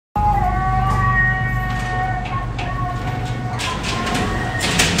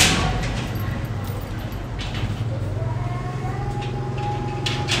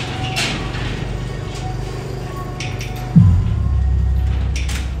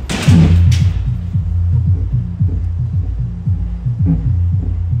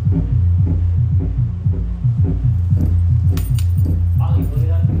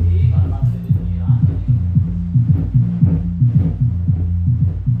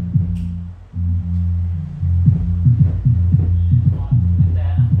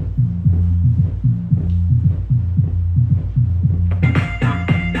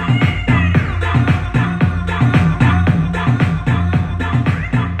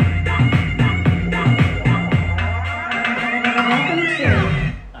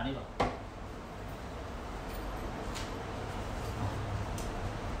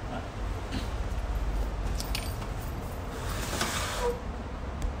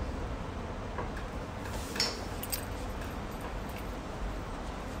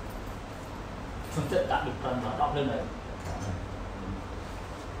Không chết đã được phần nó đọc lên đấy.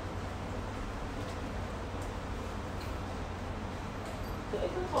 Thế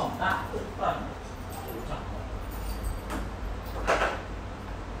cứ phỏng đã được phần.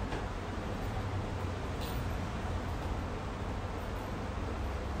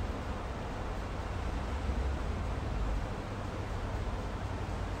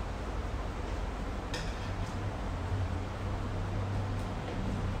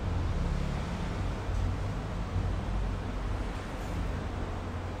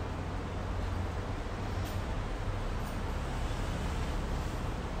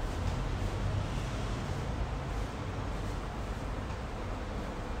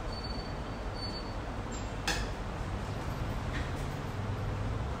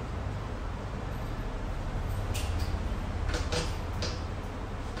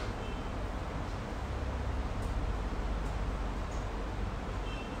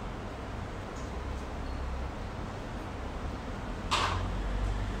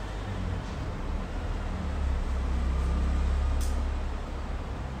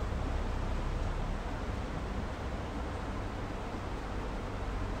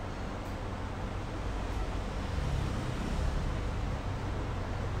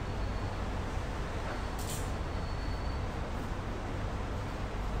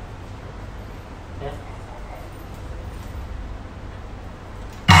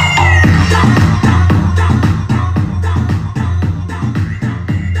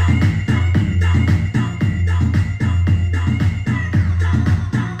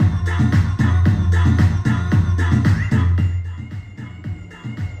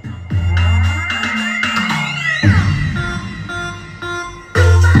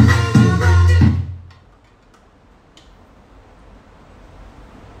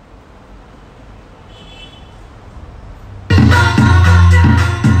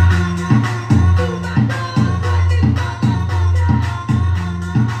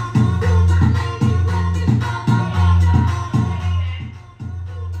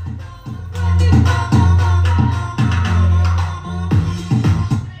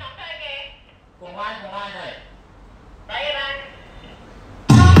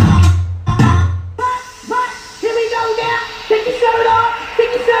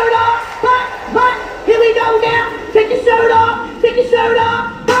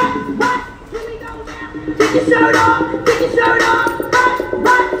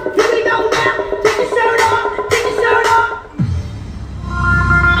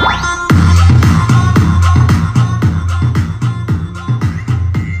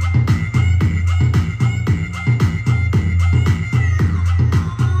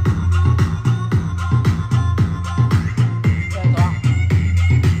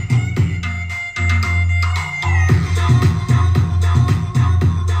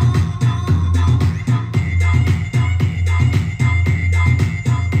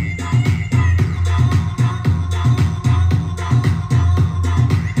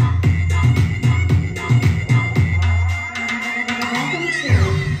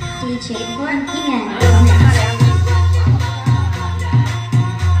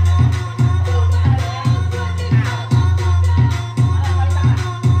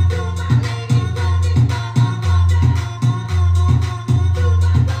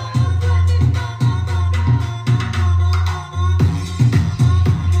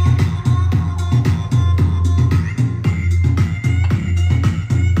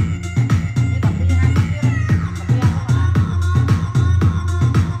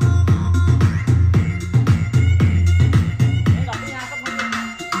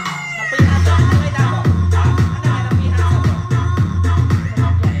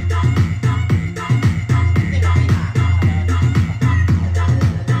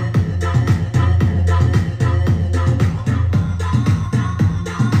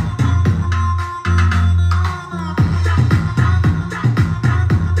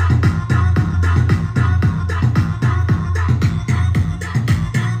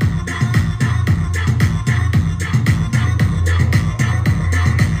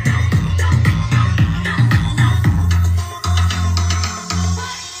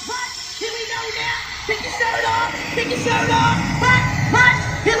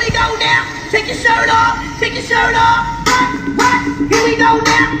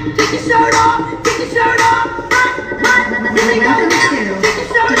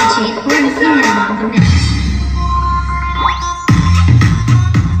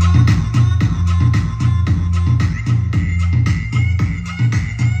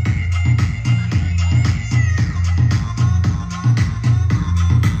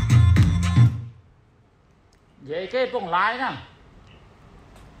 Vậy cái bông lái nè.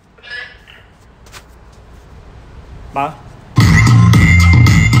 បើ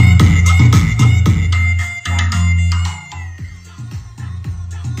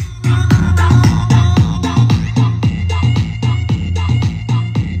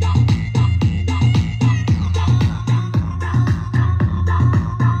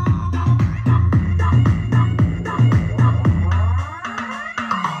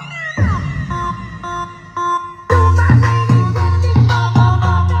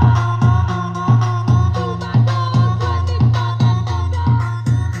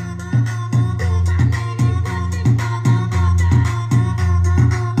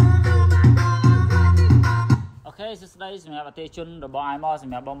សម្រាប់អតិថិជនរបស់ឯមកស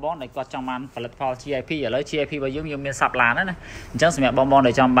ម្រាប់បងដែលគាត់ចង់បានផលិតផល GIP ឥឡូវ GIP របស់យើងមានសាប់ឡានណាអញ្ចឹងសម្រាប់បង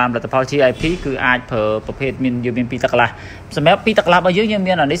ដែលចង់បានផលិតផល GIP គឺអាចប្រើប្រភេទមានយើងមាន2ទឹកកន្លះសម្រាប់2ទឹកកន្លះរបស់យើង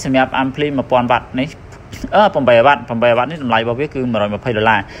មានអានេះសម្រាប់ ampli 1000 វ៉ាត់នេះ8 វ៉ាត់នេះតម្លៃរបស់វាគឺ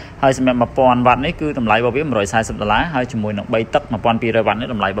$120ហើយសម្រាប់1000 វ៉ាត់នេះគឺតម្លៃរបស់វា$140ហើយជាមួយនឹង3ទឹក1200 វ៉ាត់នេះ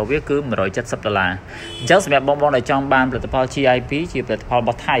តម្លៃរបស់វាគឺ$170អញ្ចឹងសម្រាប់បងដែលចង់បានផលិតផល GIP ជាផលិតផលរប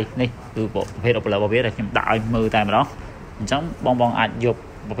ស់ថៃនេះគឺប្រភេទឧបករណ៍របស់វាដែលខ្ញុំដាក់ឲ្យមើលតែម្ដងអញ្ចឹងបងអាចយក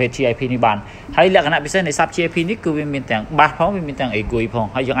ប្រភេទ GIP នេះបានហើយលក្ខណៈពិសេសនៃសាប់ GIP នេះគឺវាមានទាំងបាសផងវាមានទាំងអេហ្គុយផង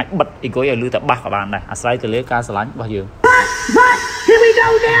ហើយយើងអាចបិទអេហ្គុយឲ្យលឺតែបាសក៏បានដែរអាស្រ័យទៅលើការស្រឡាញ់របស់យើង Here we go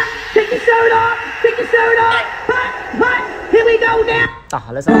now take your shirt off Here we go now តោះ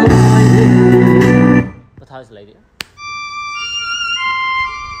ឥឡូវបថយស្លេកទៀត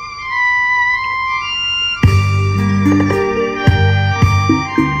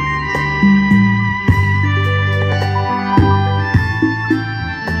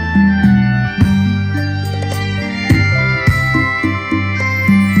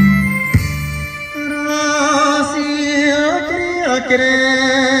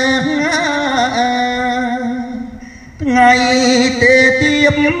ថ្ងៃទេទៀ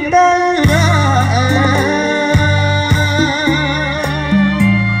បទៅ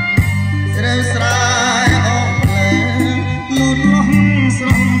ស្រើស្រែអស់លើលូតលាស់ស្រ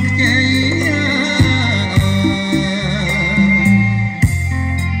ងខ្ចី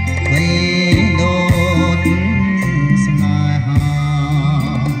បីដូចស្នេហា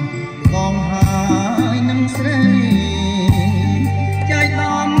បងហើយនឹងស្រីចៃ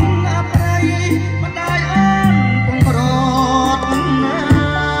ដំអប្រៃម្ដាយអូនពងប្រ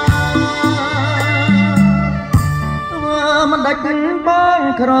មិនដាច់បង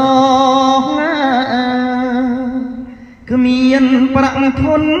ក្រគ្មានប្រាក់ធ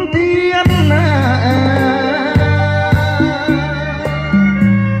នធានណា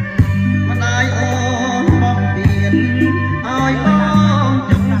ម្ដាយអូនបងពៀនឲ្យបង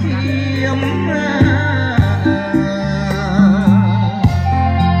ចង់ឈាម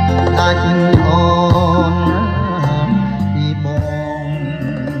ដាច់អូនពីបង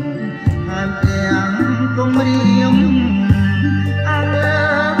ហើយទាំងគំរាម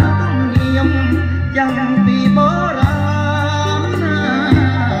យ៉ាងពីបុរាណ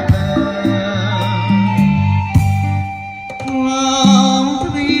ឡើង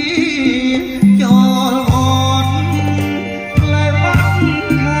ទ្វីចូលអត់ផ្លែបាត់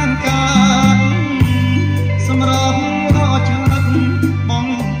ខាងកាត់សម្រាប់រកឆ្លឹកបង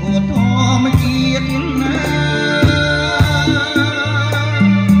ពូធម្មជាតិណា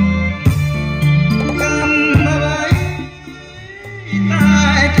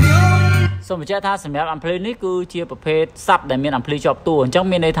សូមបញ្ជាក់ថាសម្រាប់ ampli នេះគឺជាប្រភេទសាប់ដែលមាន ampli ជាប់តួអញ្ចឹង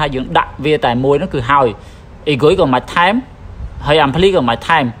មានន័យថាយើងដាក់វាតែមួយនោះគឺហើយ egoy ក៏មិនថែមហើយ ampli ក៏មិន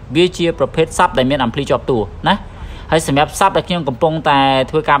ថែមវាជាប្រភេទសាប់ដែលមាន ampli ជាប់តួណាហើយសម្រាប់សាប់ដែលខ្ញុំកំពុងតែ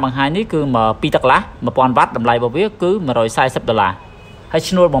ធ្វើការបង្ហាញនេះគឺ2ទឹកកន្លះ1000 វ៉ាត់តម្លៃរបស់វាគឺ$140ហើយ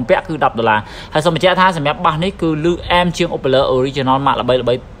ឈ្នួលបំពាក់គឺ$10ហើយសូមបញ្ជាក់ថាសម្រាប់បាសនេះគឺលឺអែមជាង Opler original ម៉ាកល្បីៗ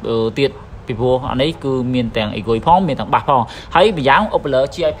ទៀតពីព្រោះអានេះគឺមានទាំងអេហ្គុយផងមានទាំងបាសផងហើយម្យ៉ាង Opler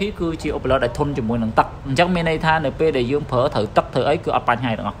GIP គឺជា Opler ដែលធន់ជាមួយនឹងទឹកអញ្ចឹងមានន័យថានៅពេលដែលយើងប្រើត្រូវទឹកធ្វើអីគឺអត់បញ្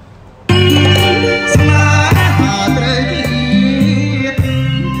ហាទាំងអស់ស្មារតីទៀត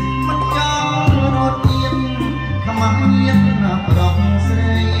មិនចង់រត់ទៀតខ្មាស់ទៀតណាប្រុសស្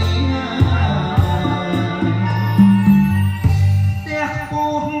រីផ្ទះ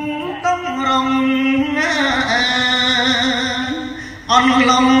ពោះតំរងអន់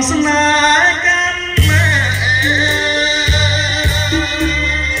ឡងស្នេហ៍កាន់ម៉ែ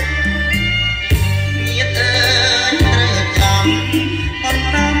ញាតអើយត្រូវចាំបណ្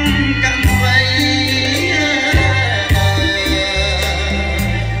ដាំកាន់វ័យ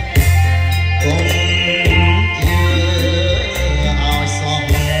កុំជឿឲ្យ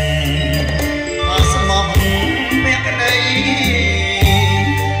សោះអស្មោះពាក់ក្ដី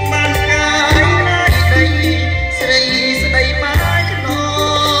បានកាយណាយដីស្រីស្ដីបាយ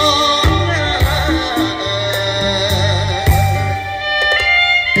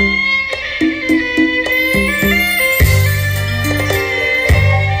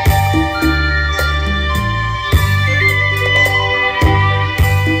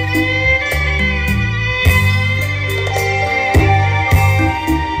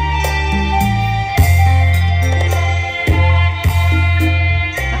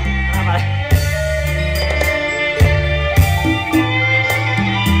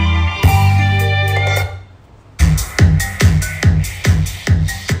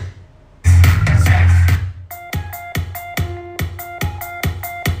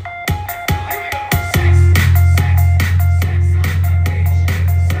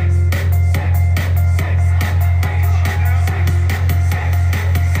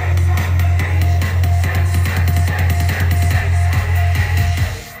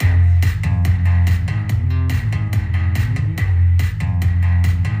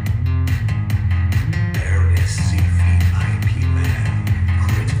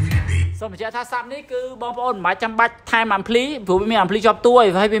រាប់ថាសាប់នេះគឺបងប្អូនមិនបាច់ចាំបាច់ថែម ampli ព្រោះវាមាន ampli ជាប់តួ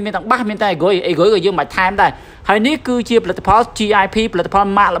ហើយវាមានទាំងបាសមានតែ egoy ក៏យើងមិនបាច់ថែមដែរហើយនេះគឺជាផលិតផល GIP ផលិតផល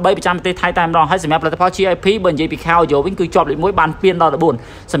ម៉ាកល្បីប្រចាំប្រទេសថៃតែម្ដងហើយសម្រាប់ផលិតផល GIP បើនិយាយពីខោយោវិញគឺជាប់លេខ1បានពៀនដល់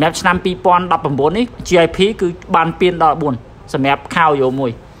14សម្រាប់ឆ្នាំ2019នេះ GIP គឺបានពៀនដល់14សម្រាប់ខោយោមួ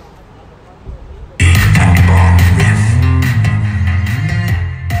យ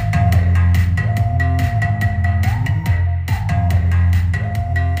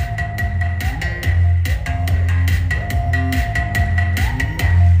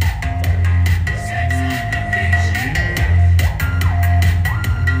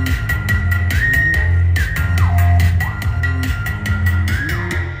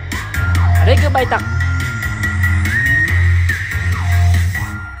នេះគឺ3ទឹក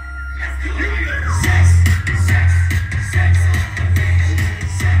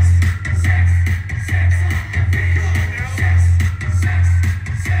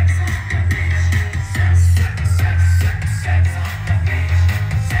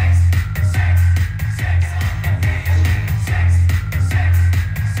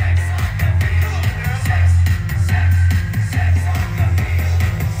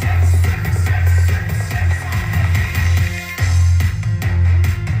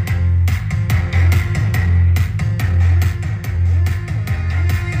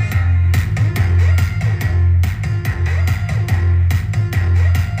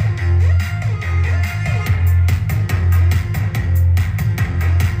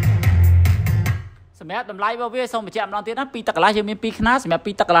សម្រាប់តម្លៃរបស់វាសូមបញ្ជាក់ម្ដងទៀតណា2តឹកកន្លះយើងមាន2ខ្នាតសម្រាប់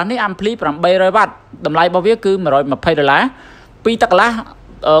2តឹកកន្លះនេះ ampli 800 វ៉ាត់តម្លៃរបស់វាគឺ$120 2តឹកកន្លះ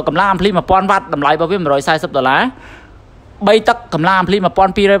កម្លាំង ampli 1000 វ៉ាត់តម្លៃរបស់វា$140 3តឹកកម្លាំង ampli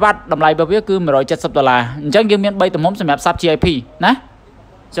 1200 វ៉ាត់តម្លៃរបស់វាគឺ$170អញ្ចឹងយើងមាន3ទំហំសម្រាប់សាប់ GIP ណា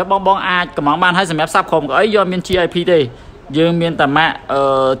ចាំបងអាចកំងបានហើយសម្រាប់សាប់ក្រុមកៅអីយកមាន GIP ទេយើងមានតែម៉ាក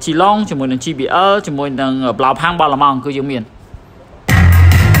G-Long ជាមួយនឹង GBL ជាមួយនឹង Blau Phang បាល់ឡម៉ង់គឺយើងមាន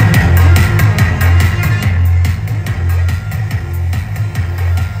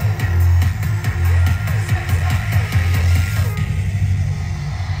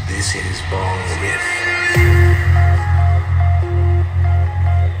This is Ball Riff.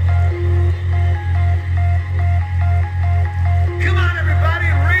 Come on, everybody,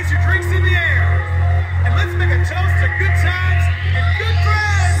 and raise your drinks in the air. And let's make a toast to good times and good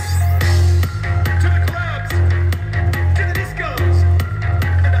friends. To the clubs, to the discos,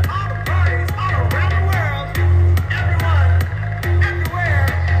 and to all the parties all around the world. Everyone, everywhere,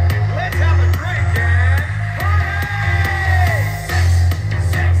 let's have a drink and party!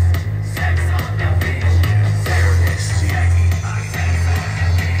 Sex on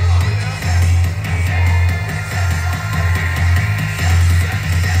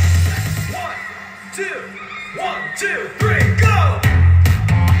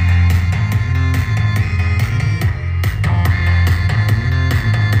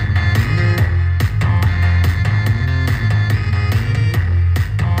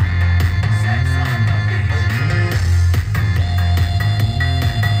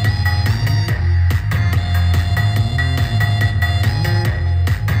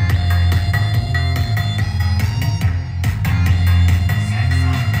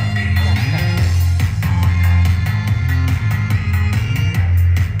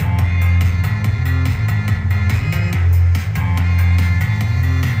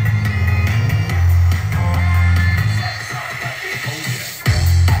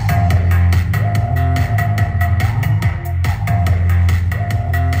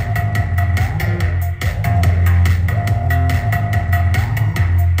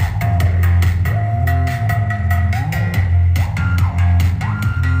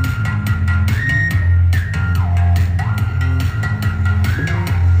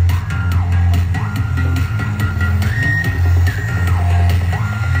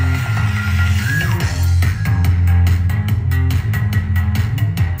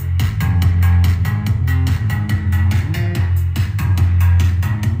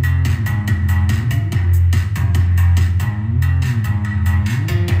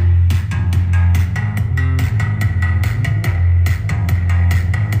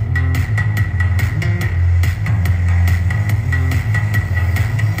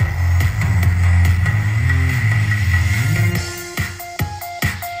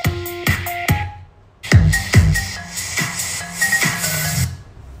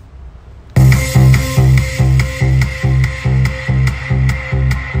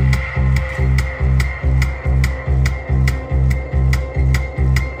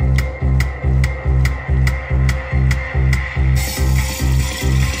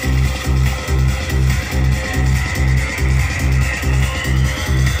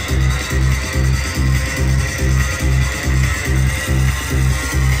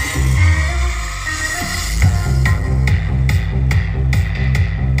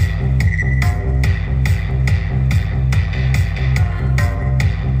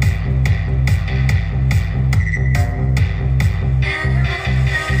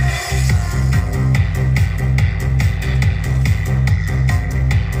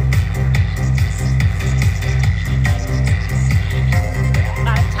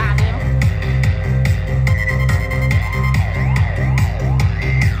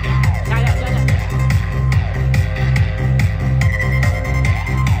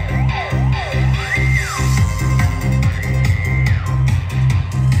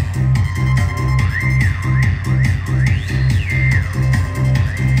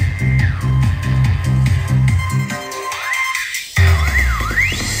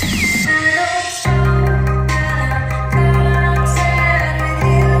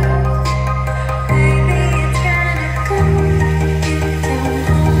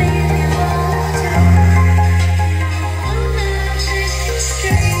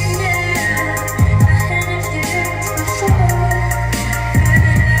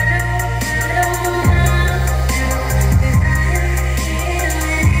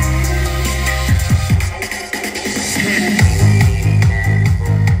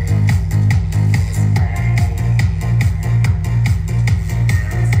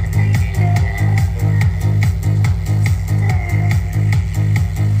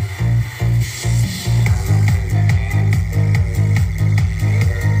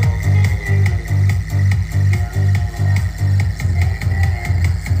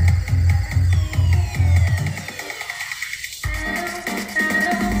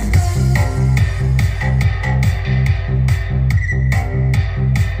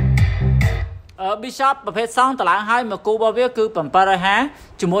Bishop ប្រភេទសង់តឡើងហើយមកគូរបស់វាគឺ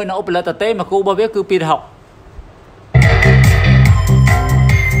750ជាមួយនឹងឧបលិតតេមកគូរបស់វាគឺ260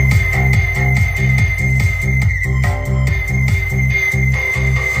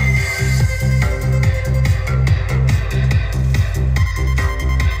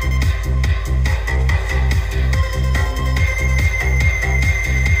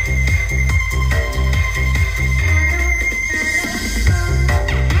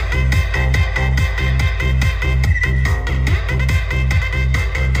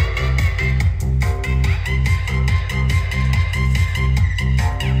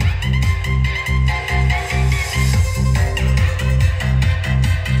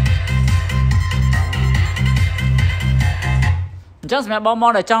ចឹងសម្រាប់បងម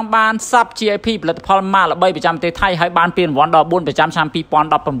កដែលចង់បាន sub GIP ផលិតផលម៉ាកល្បីប្រចាំប្រទេសថៃហើយបានពានរង្វាន់ដល់4ប្រចាំឆ្នាំ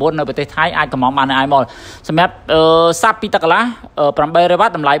2019នៅប្រទេសថៃអាចកម្មងបាននៅ iMall សម្រាប់ sub 2 ទឹកកន្លះ800 វ៉ា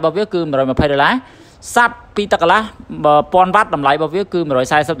ត់តម្លៃរបស់វាគឺ$120 sub 2 ទឹកកន្លះ1000 វ៉ាត់តម្លៃរបស់វាគឺ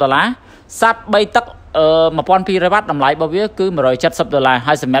$140 sub 3 ទឹក1200 វ៉ាត់តម្លៃរបស់វាគឺ$170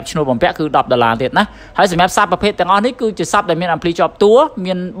ហើយសម្រាប់ឈ្នួលបំពាក់គឺ$10ទៀតណាហើយសម្រាប់សាប់ប្រភេទទាំងអស់នេះគឺជាសាប់ដែលមានអាំភ្លីជាប់តួ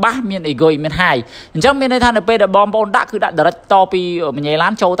មានបាសមានអេហ្គុយមានហាយអញ្ចឹងមានន័យថានៅពេលដែលបងប្អូនដាក់គឺដាក់ direct តពីមញ៉េឡា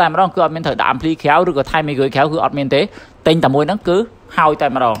នចូលតែម្ដងគឺអត់មានត្រូវដាក់អាំភ្លីក្រៅឬក៏ថែមអេហ្គុយក្រៅគឺអត់មានទេទិញតែមួយហ្នឹងគឺហើយតែ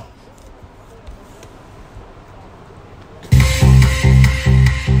ម្ដង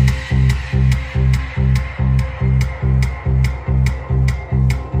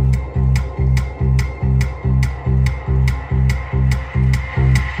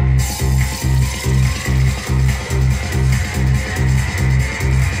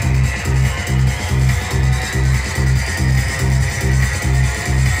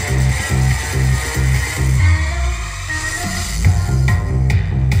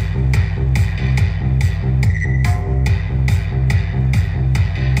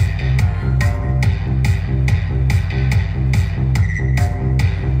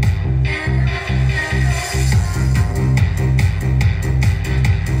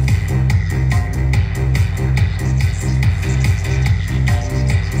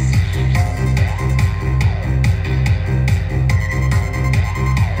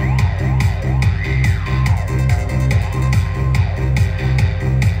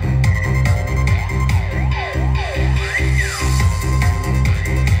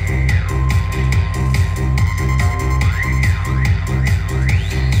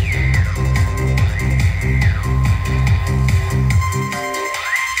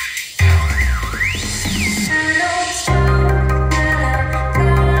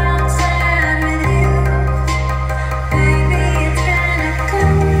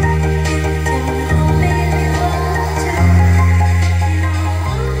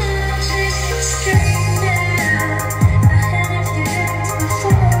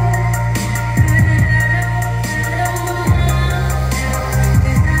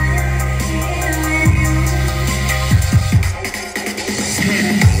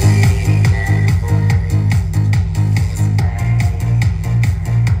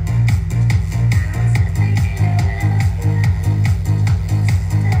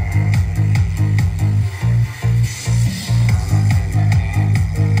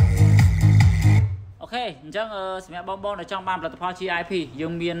អញ្ចឹងសម្រាប់បងប្អូនដែលចង់បានផលិតផល GIP យើ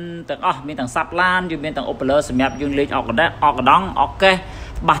ងមានទាំងអស់មានទាំងសាប់ឡានយើងមានទាំងឧបលើសម្រាប់យើងលេខអកដងអកកេស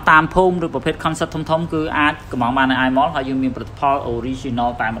បាសតាមភូមិឬប្រភេទ concept ធំគឺអាចកម្មងបាននៅ iMall ហើយយើងមានផលិតផល original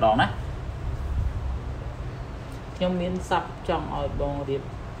តែម្ដងណាខ្ញុំមានសាប់ចង់ឲ្យបងរៀប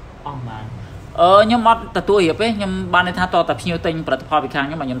អស់បានខ្ញុំអត់ទទួលរៀបទេខ្ញុំបានន័យថាតតែភ្ញៀវទិញផលិតផលពីខាង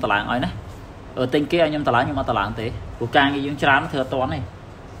ខ្ញុំមកខ្ញុំតម្លើងឲ្យណាទិញគេឲ្យខ្ញុំតម្លើងខ្ញុំអត់តម្លើងទេព្រោះការងារយើងច្រើនធ្វើអត់ទាន់ទេ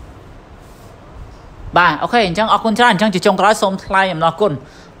បាទអូខេអញ្ចឹងអរគុណច្រើនអញ្ចឹងជាចុងក្រោយសូមថ្លែងអំណរគុណ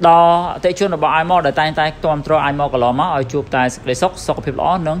ដល់អតិថិជនរបស់ iMall ដែលតែងតែគាំទ្រ iMall កន្លងមកឲ្យជួបតែសេចក្តីសុខសុខភាពល្អ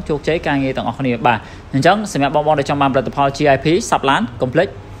និងជោគជ័យការងារទាំងអស់គ្នាបាទអញ្ចឹងសម្រាប់បងប្អូនដែលចង់បានផលិតផល GIP សាប់ឡានកុំភ្លេច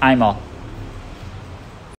iMall